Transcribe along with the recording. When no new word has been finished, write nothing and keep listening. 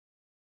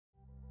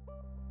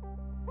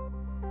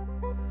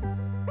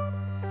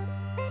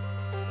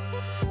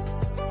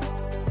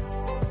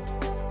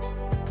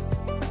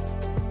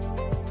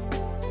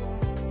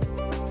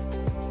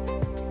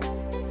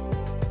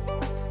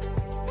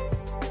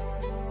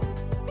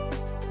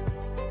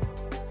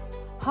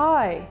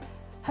Hi,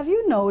 have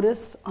you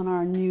noticed on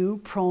our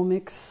new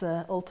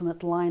ProMix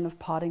Ultimate line of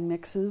potting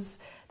mixes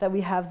that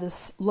we have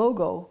this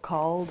logo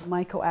called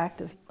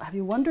MycoActive? Have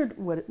you wondered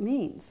what it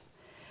means?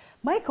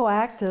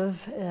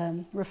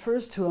 MycoActive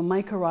refers to a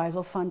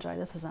mycorrhizal fungi.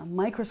 This is a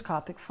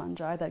microscopic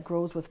fungi that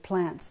grows with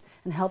plants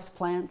and helps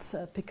plants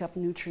pick up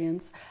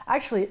nutrients.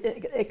 Actually,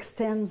 it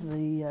extends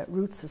the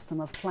root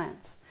system of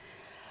plants.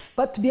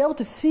 But to be able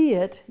to see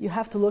it, you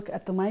have to look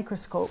at the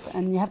microscope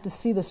and you have to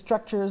see the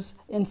structures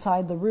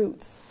inside the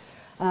roots.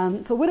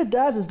 So what it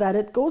does is that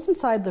it goes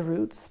inside the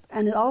roots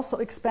and it also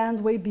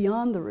expands way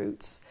beyond the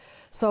roots.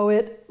 So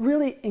it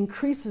really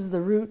increases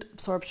the root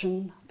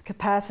absorption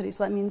capacity.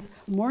 So that means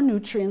more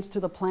nutrients to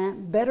the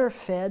plant, better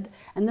fed,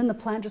 and then the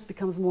plant just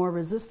becomes more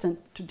resistant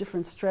to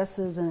different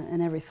stresses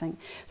and everything.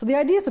 So the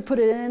idea is to put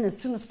it in as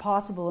soon as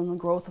possible in the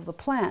growth of the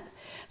plant.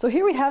 So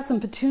here we have some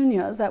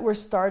petunias that were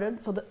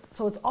started,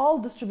 so it's all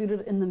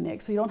distributed in the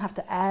mix, so you don't have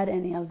to add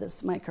any of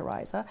this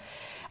mycorrhiza.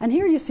 And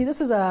here you see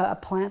this is a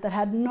plant that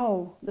had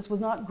this was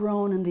not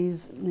grown in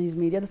these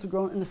media. This was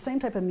grown in the same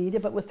type of media,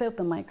 but without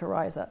the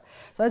mycorrhiza.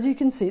 So as you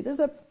can see,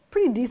 there's a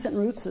pretty decent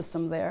root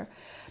system there.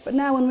 But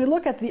now when we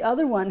look at the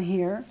other one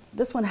here,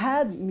 this one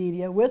had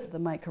media with the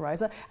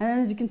mycorrhiza,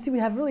 and as you can see we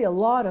have really a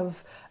lot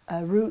of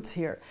roots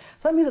here.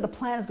 So that means that the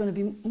plant is going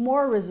to be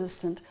more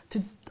resistant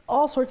to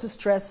all sorts of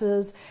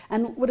stresses,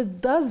 and what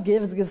it does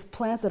give is it gives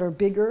plants that are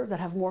bigger,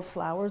 that have more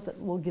flowers,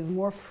 that will give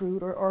more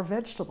fruit or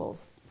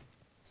vegetables.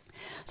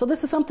 So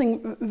this is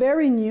something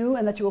very new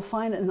and that you will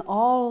find in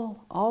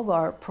all of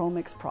our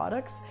ProMix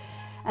products.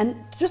 And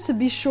just to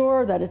be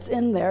sure that it's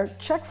in there,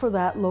 check for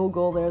that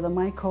logo there, the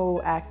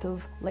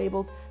MycoActive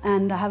label,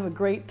 and have a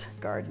great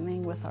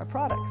gardening with our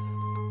products.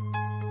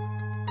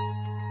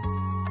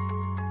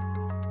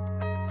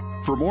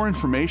 For more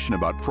information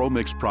about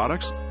ProMix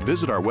products,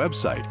 visit our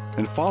website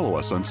and follow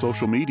us on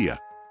social media.